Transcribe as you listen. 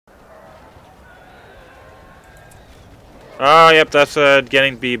Oh, yep, that's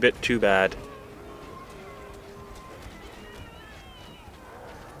getting to be a bit too bad.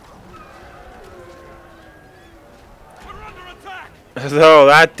 So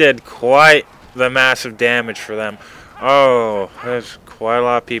that did quite the massive damage for them. Oh, there's quite a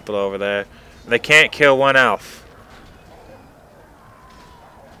lot of people over there. They can't kill one elf.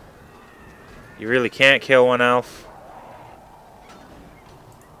 You really can't kill one elf.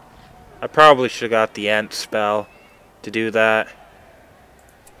 I probably should have got the Ent spell to do that.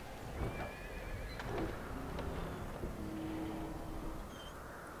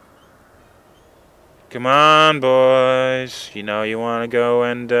 Come on, boys. You know you want to go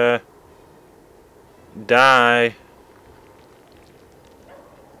and die.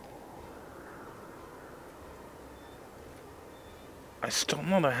 I still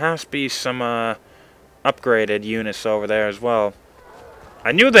know there has to be some upgraded units over there as well.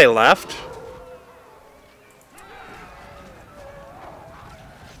 I knew they left.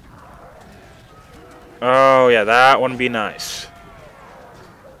 Oh yeah, that would be nice.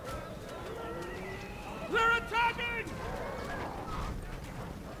 They're attacking!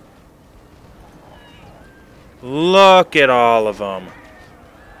 Look at all of them.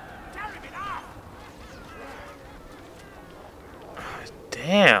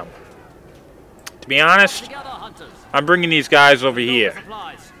 Damn. To be honest, I'm bringing these guys over here.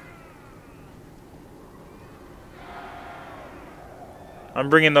 I'm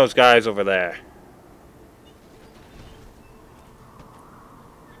bringing those guys over there.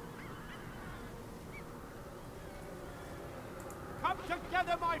 Come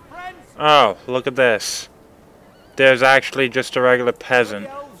together, my friends! Oh, look at this. There's actually just a regular peasant.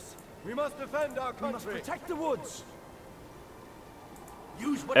 We must defend our country. We must protect the woods.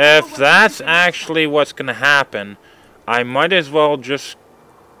 If that's actually what's going to happen, I might as well just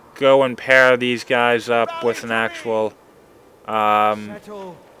go and pair these guys up with an actual... I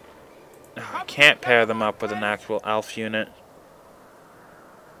can't pair them up with an actual elf unit.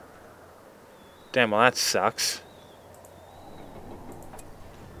 Damn, well that sucks.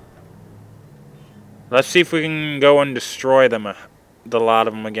 Let's see if we can go and destroy them, the lot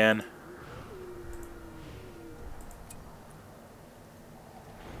of them again.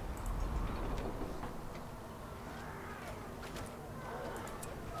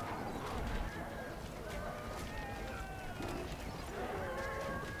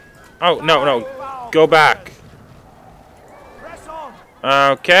 Oh, no, no. Go back.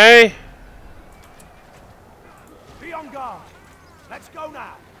 Okay. Be on guard. Let's go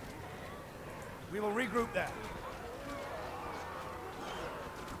now. We will regroup there.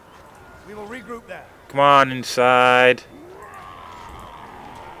 We will regroup there. Come on inside.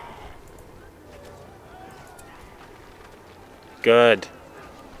 Good.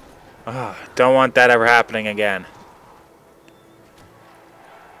 Don't want that ever happening again.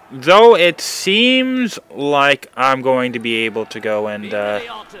 Though it seems like I'm going to be able to go and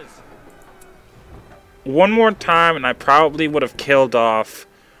one more time, and I probably would have killed off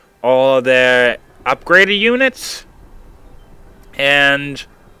all of their upgraded units, and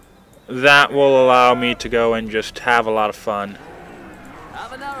that will allow me to go and just have a lot of fun.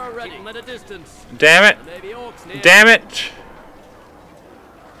 Have an arrow ready at a distance. Damn it! Damn it!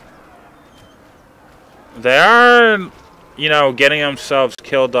 They are, you know, getting themselves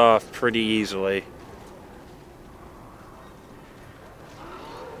killed off pretty easily.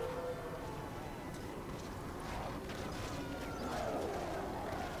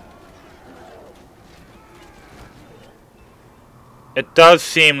 It does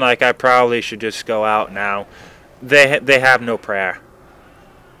seem like I probably should just go out now. They have no prayer.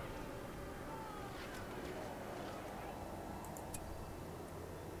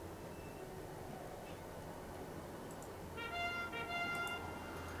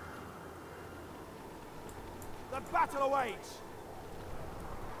 The battle awaits.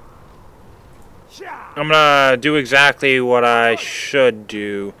 I'm gonna do exactly what I should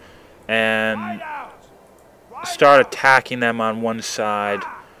do and start attacking them on one side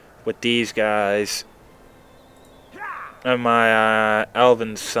with these guys and my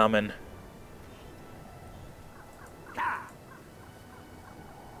elven summon.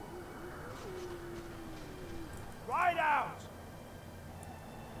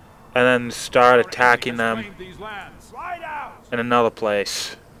 And then start attacking them in another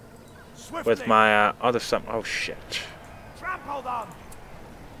place with my other summon. Oh shit. Trample them.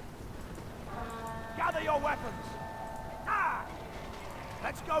 Gather your weapons.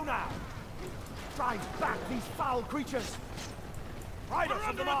 Let's go now. Drive back these foul creatures. Right us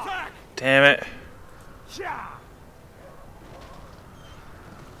under attack. Damn it.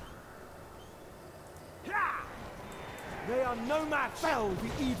 They are no match. Fell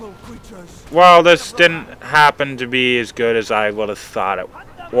the evil creatures. Well, this didn't happen to be as good as I would have thought it,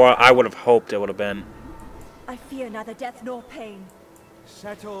 or I would have hoped it would have been. I fear neither death nor pain.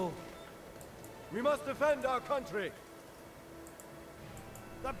 Settle. We must defend our country.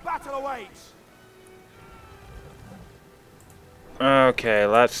 The battle awaits. Okay,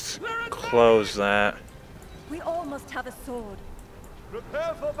 let's close that. We all must have a sword.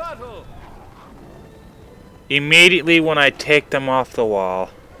 Prepare for battle. Immediately when I take them off the wall.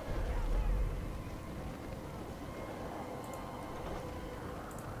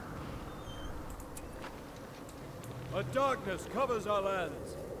 A darkness covers our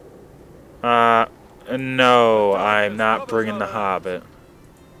lands. No, I'm not bringing the Hobbit.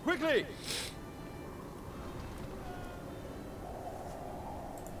 Quickly!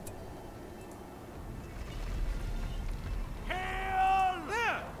 Hail!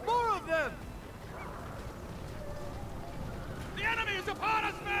 There! More of them! The enemy is upon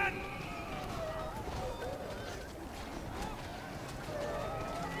us, men!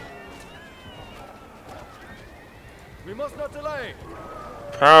 We must not delay.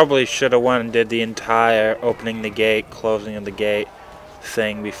 Probably should have went and did the entire opening the gate, closing of the gate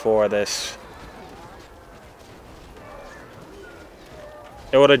thing before this.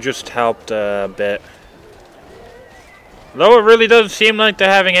 It would have just helped a bit. Though it really doesn't seem like they're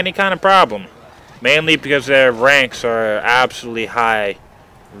having any kind of problem. Mainly because their ranks are absolutely high.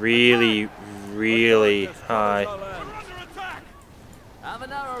 Really, really high. Have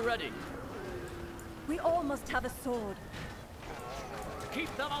an arrow ready. We all must have a sword.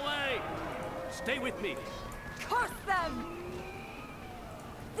 Keep them away. Stay with me. Curse them!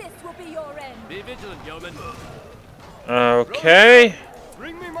 This will be your end. Be vigilant, yeomen. Okay.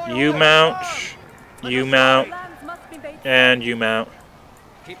 Bring me my You order. mount. You mount. Lands must be made And you mount.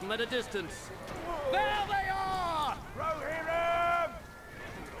 Keep them at a distance. There they are! Rohirrim!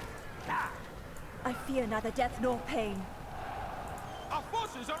 I fear neither death nor pain. Our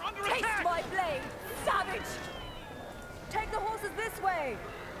forces are under Taste attack! my blade, savage! Take the horses this way!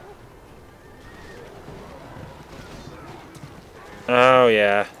 Oh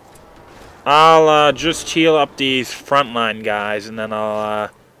yeah. I'll just heal up these frontline guys and then I'll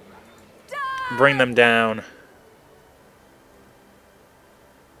bring them down.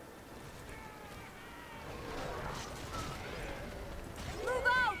 Move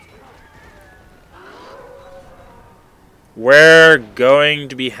out! We're going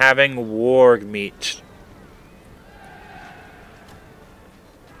to be having warg meat.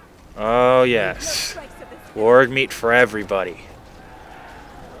 Oh yes. Warg meat for everybody.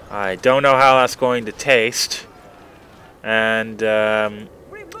 I don't know how that's going to taste. And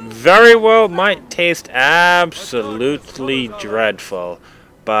very well might taste absolutely dreadful.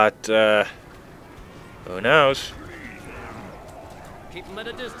 But who knows? Keep them at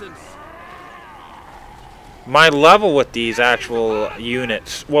a distance. My level with these actual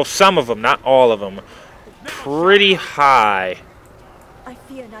units, well, some of them, not all of them, pretty high. I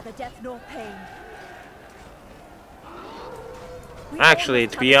fear neither death nor pain. We Actually, all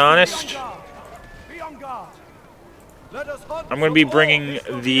to must be have a honest, sword. Be on guard. Let us hunt I'm going to be from all bringing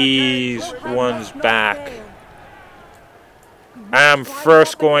distant these Your hand ones must not back. fail. I'm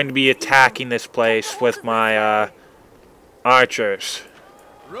first going to be attacking this place with my archers.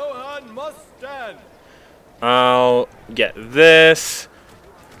 Rohan must stand. I'll get this.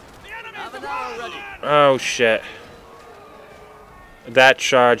 Have an arrow ready. Oh shit. That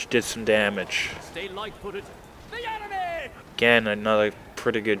charge did some damage. Stay light-footed. The enemy! Again, another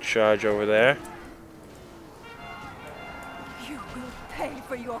pretty good charge over there. You will pay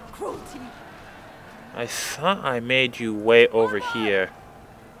for your cruelty. I thought I made you way over here.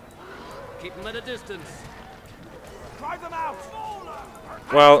 Keep them at a distance. Drive them out.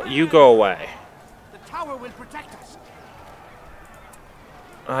 Well, you go away. The tower will protect us.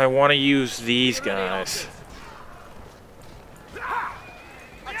 I want to use these guys. The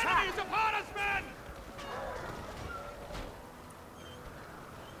enemy is upon us, men!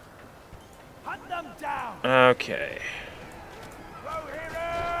 Hunt them down. Okay.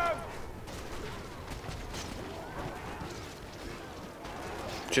 Rohirrim!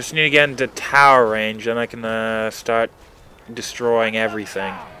 Just need to get into tower range, and I can start destroying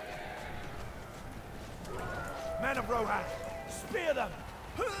everything. Men of Rohan, spear them.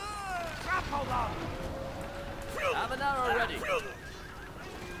 Trample them. Have an arrow ready.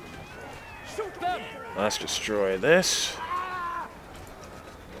 Shoot them! Let's destroy this.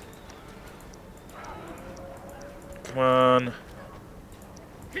 Come on.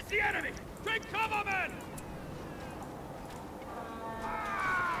 It's the enemy. Take cover, men.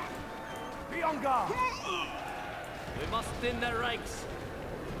 Be on guard. We must thin their ranks.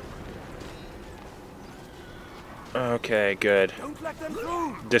 Okay, good. Don't let them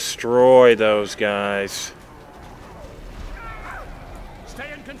through. Destroy those guys.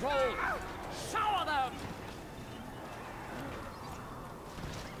 Stay in control. Shower them.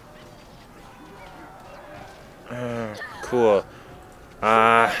 Cool.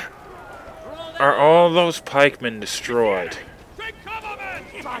 Are all those pikemen destroyed? Take cover, men.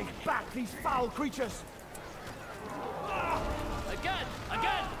 Drive back these foul creatures. Again,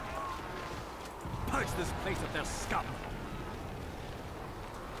 again. Purge this place of their scum.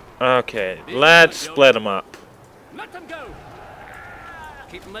 Okay, let's split them up. Let them go.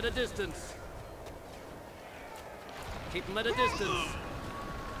 Keep them at a distance. Keep them at a distance.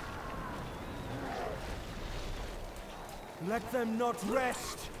 Let them not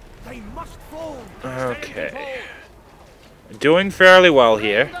rest. They must fall. Okay. Doing fairly well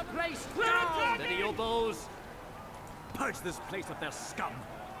here. The place down. Steady your bows. Purge this place of their scum.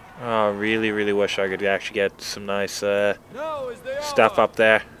 Oh, really wish I could actually get some nice Now is the stuff up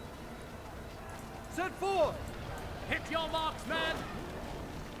there. Set forth. Hit your marks, men.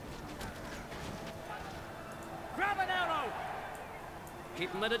 Grab an arrow.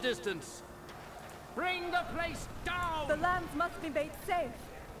 Keep them at a distance. Bring the place down. The lands must be made safe.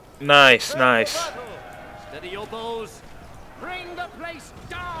 Nice, nice. Steady your bows. Bring the place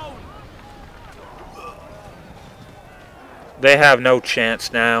down. They have no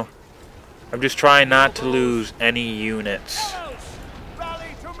chance now. I'm just trying not to lose any units. Rally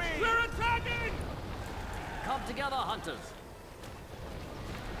to me. We're attacking. Come together, hunters.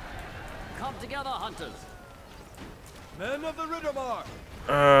 Come together, hunters. Men of the Riddermark.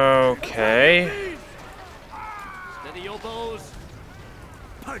 Okay. Steady your bows.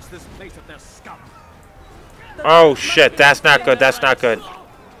 Purge this place of their scum. Oh shit, that's not good, that's not good.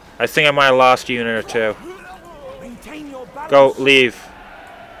 I think I might have lost a unit or two. Maintain your balance. Go, leave.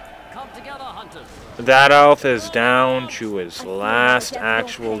 Come together, hunters. That elf is down to his last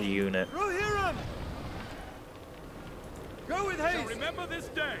actual unit. Rohirrim. Go with haste. Remember this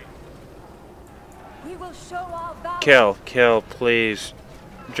day. We will show our valor. Kill, please.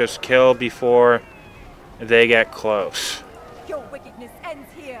 Just kill before they get close. Your wickedness ends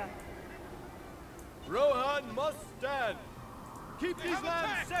here. Rohan must stand. Keep these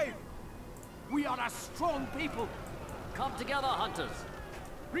lands safe. We are a strong people. Come together, hunters.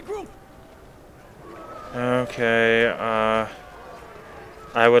 Regroup. Okay,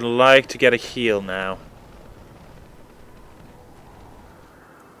 I would like to get a heal now.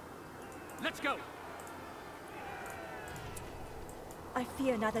 Let's go. I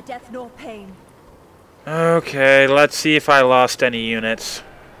fear neither death nor pain. Okay, let's see if I lost any units.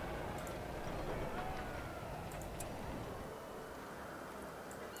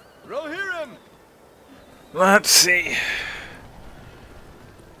 Rohirrim. Let's see.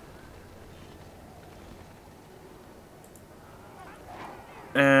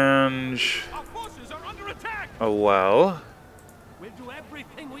 And Our forces are under attack. oh well. We'll do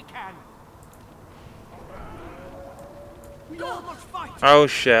everything we can. We all must fight. Oh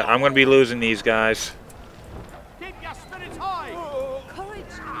shit, I'm gonna be losing these guys. Keep your spirits high. Courage,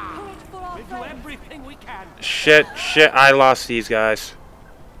 courage for our We'll do friends. everything we can. Shit, I lost these guys.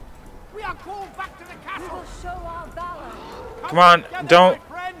 We are called back to the We castle. will show our valor. Come on, Together, don't. my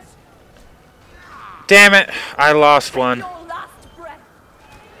friends. Damn it, I lost one. Your last breath.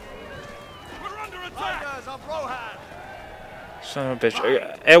 We're under attack. Riders of Rohan. Son of a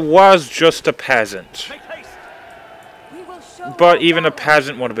bitch. It was just a peasant. Make haste. We will show our But even a valor.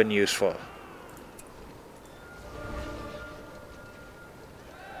 peasant would have been useful.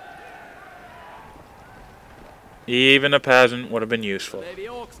 Even a peasant would have been useful. Maybe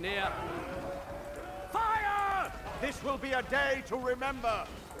orcs near. Fire! This will be a day to remember.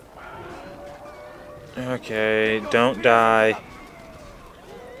 Okay, don't die.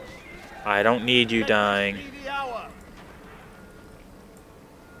 I don't need you dying. Be the hour.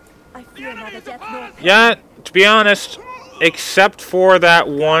 I fear neither death nor pain. Yeah, to be honest, except for that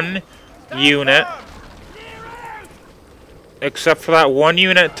one unit. Except for that one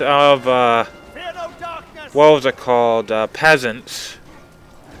unit of, Fear no darkness. what was it called? Peasants.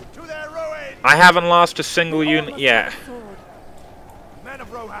 To their ruin. I haven't lost a single unit yet. Sword. Men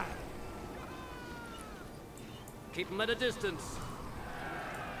of Rohan. Keep them at a distance.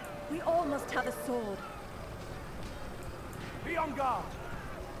 We all must have a sword. Be on guard.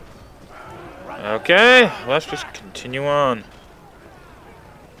 Okay, let's just continue on.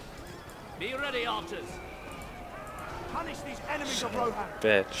 Be ready, archers. Punish these enemies of Rohan.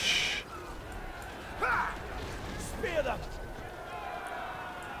 Bitch. Ha! Spear them.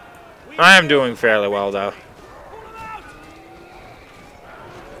 I am doing fairly well though. Pull them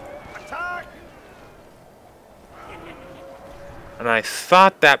And I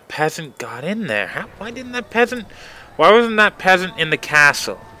thought that peasant got in there. Why wasn't that peasant in the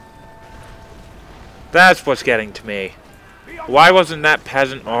castle? That's what's getting to me. Why wasn't that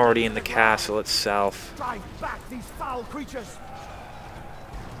peasant already in the castle itself? Drive back these foul creatures.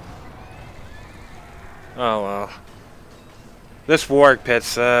 Oh well. This warg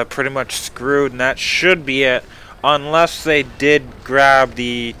pit's pretty much screwed, and that should be it. Unless they did grab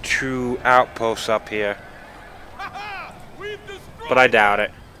the true outposts up here. But I doubt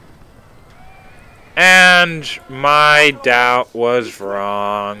it. And my doubt was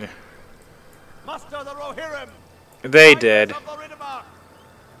wrong. Muster the Rohirrim. They did. Of the Riddermark.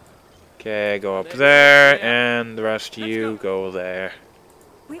 Okay, go up there, and the rest of you go there.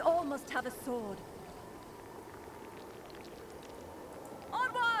 We all must have a sword.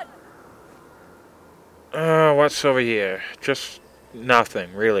 Onward! What's over here? Just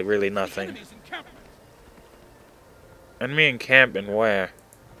nothing. Really nothing. Enemy encampment where?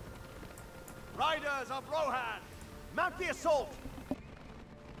 Riders of Rohan, mount the assault.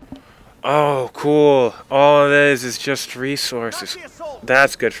 Oh, cool. All it is just resources. Mount the assault.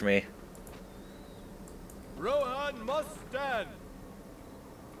 That's good for me. Rohan must stand.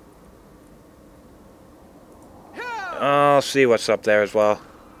 I'll see what's up there as well.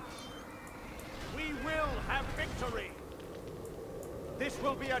 We will have victory. This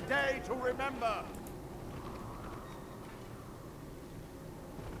will be a day to remember.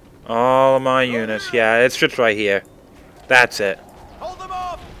 All of my units. Yeah, it's just right here. That's it. Hold them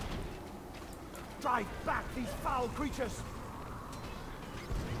off. Drive back these foul creatures.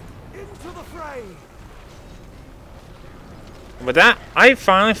 Into the fray. With that, I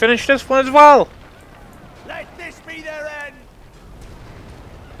finally finished this one as well. Let this be their end.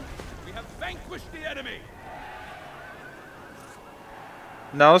 We have vanquished the enemy.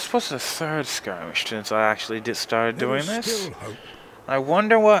 No, this was the third skirmish since I actually started doing this. Still hope. I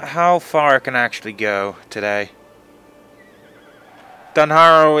wonder how far I can actually go today.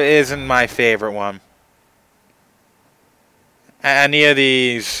 Dunharrow isn't my favorite one. Any of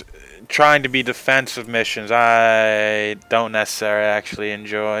these trying to be defensive missions I don't necessarily actually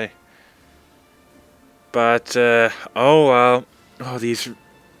enjoy. But, oh well. Oh, these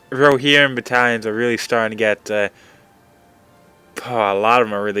Rohirrim battalions are really starting to get, a lot of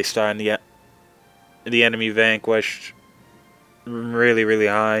them are really starting to get the enemy vanquished really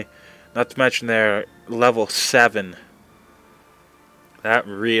high. Not to mention they're level 7. That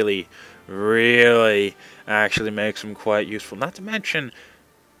really actually makes them quite useful. Not to mention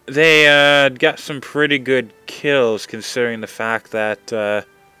they got some pretty good kills considering the fact that,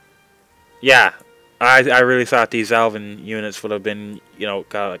 yeah, I really thought these Elven units would have been, you know,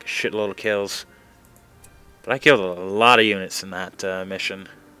 got like a shitload of kills. But I killed a lot of units in that mission.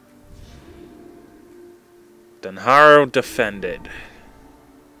 Dunharrow defended.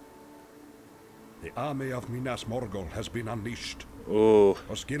 The army of Minas Morgul has been unleashed. Ooh.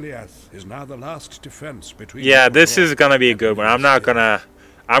 Osgiliath is now the last defense between... Yeah, this is gonna be a good one. I'm gonna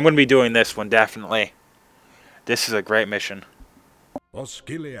be doing this one, definitely. This is a great mission.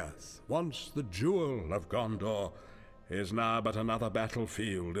 Osgiliath, once the jewel of Gondor, is now but another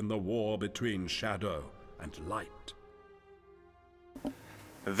battlefield in the war between shadow and light.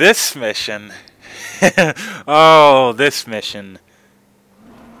 This mission. Oh, this mission.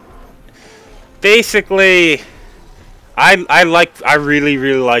 Basically, I really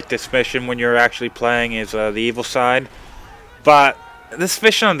like this mission when you're actually playing as the evil side. But this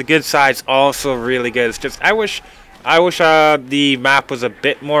mission on the good side is also really good. It's just I wish the map was a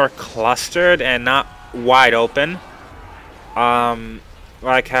bit more clustered and not wide open.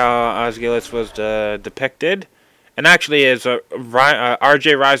 Like how Osgiliath was depicted. And actually, is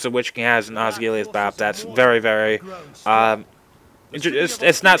RJ Rise of the Witch King has an Osgiliath map that's very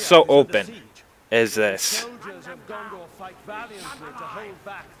it's not so open as this. Soldiers of Gondor fight valiantly to hold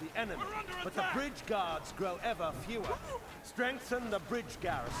back the enemy, but the bridge guards grow ever fewer. Strengthen the bridge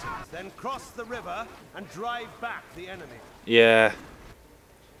garrisons, then cross the river and drive back the enemy. Yeah.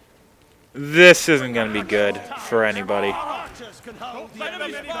 This isn't going to be good for anybody. Archers can hold the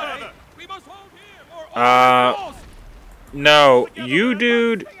enemy further. We must hold here or No, you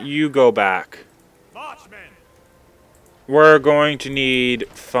dude, you go back. Marchmen. We're going to need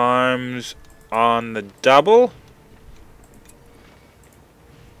farms on the double.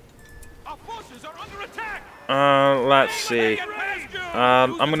 Our forces are under attack. Let's see.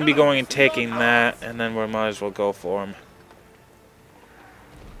 I'm going to be going and taking that, and then we might as well go for him.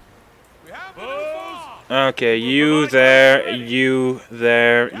 Okay, you there, you're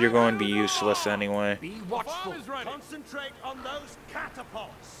going to be useless anyway. Be watchful. Concentrate on those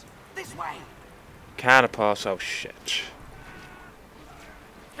catapults. This way. Catapults, oh shit.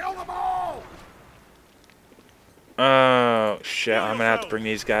 Kill them all! Oh, shit. I'm gonna have to bring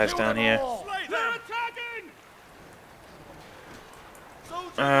these guys Kill down them here. all! They're attacking!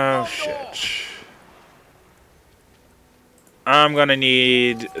 Oh, shit. I'm gonna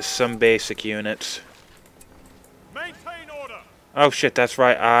need some basic units. Maintain order! Oh, shit, that's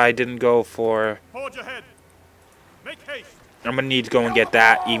right. I didn't go for... Forge ahead! Make haste! I'm gonna need to go and get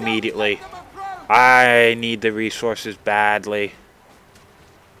that immediately. I need the resources badly.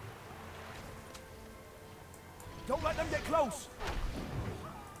 Don't let them get close!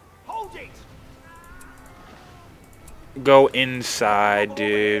 Hold it! Go inside,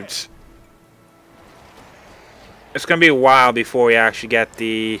 dudes. It's gonna be a while before we actually get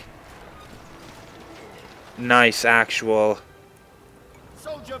the nice actual...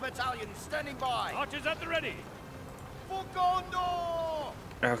 Soldier battalion standing by! Archers at the ready! For Gondor!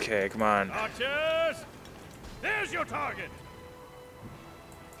 Okay, come on. Archers! There's your target!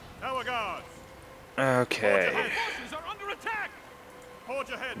 Tower guards! Okay. Forces are under attack! Forge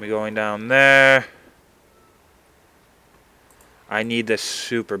ahead! We're going down there. I need this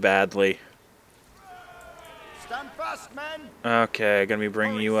super badly. Stand fast, men! Okay, gonna be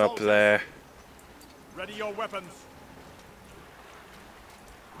bringing you up there. Ready your weapons!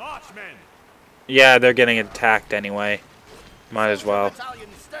 March, men! Yeah, they're getting attacked anyway. Might as well. Battalion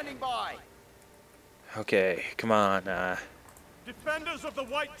standing by! Okay, come on. Defenders of the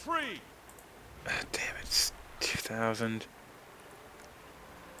White Tree! Damn it, it's 2,000.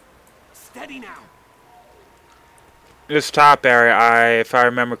 Steady now! This top area, if I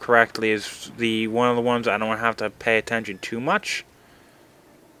remember correctly, is one of the ones I don't have to pay attention too much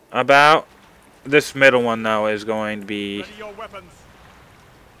about. This middle one, though, is going to be Ready your weapons!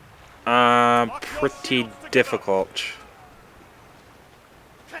 pretty difficult.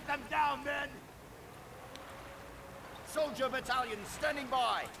 Cut them down, men! Soldier battalion standing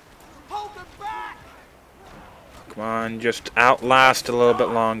by! Hold them back! Come on, just outlast a little bit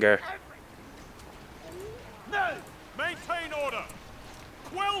longer. No! Maintain order!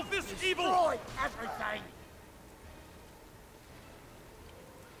 Quell this evil! Destroy everything!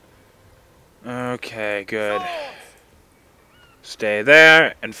 Okay, good. Swords! Stay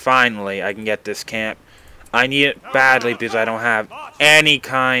there, and finally I can get this camp. I need it badly because I don't have any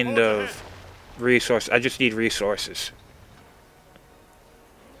kind of resource. I just need resources.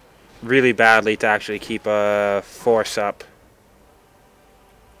 Really badly to actually keep a force up.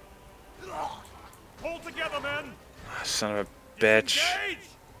 Hold together, men! Son of a bitch. Engage!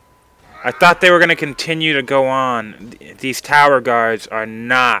 I thought they were going to continue to go on. These tower guards are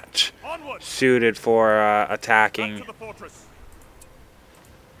not Onward! suited for Back attacking to the fortress!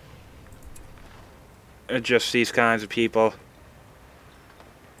 just these kinds of people.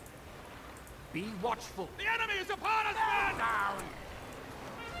 Be watchful! The enemy is upon us, men! Down!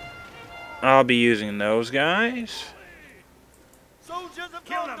 I'll be using those guys. Soldiers of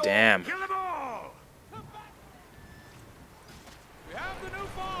Kill them! Gondor! Damn. Kill them all! We have the new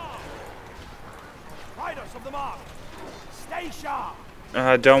farm! Riders of the mark! Stay sharp!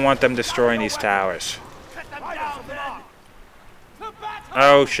 Don't want them destroying these towers. Cut them down, men!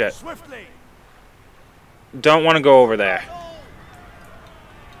 Oh shit. Swiftly! Don't want to go over there.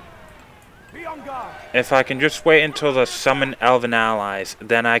 Be on guard! If I can just wait until the summon elven allies,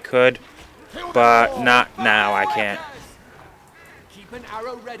 then I could. But not now, I can't. Keep an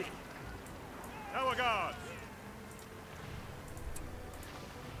arrow ready! Tower guards!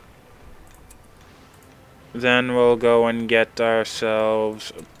 Then we'll go and get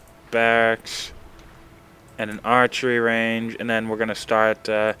ourselves barracks and an archery range, and then we're gonna start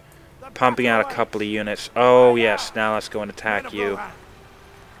pumping out a couple of units. Oh yes, now let's go and attack you.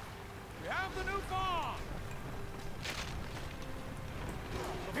 We have the new farm!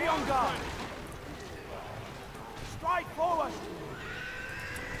 Be on guard! Strike forward!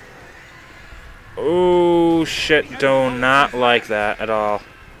 Oh shit, do not like that at all.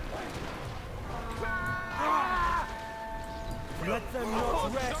 Let them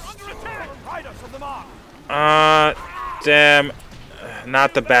not rest! Under attack! Riders of the mark! Damn.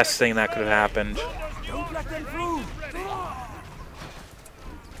 Not the best thing that could have happened. Don't let them through!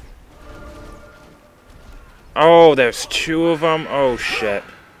 Oh, there's two of them. Oh shit.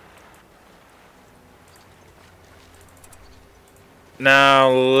 Now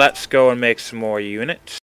let's go and make some more units.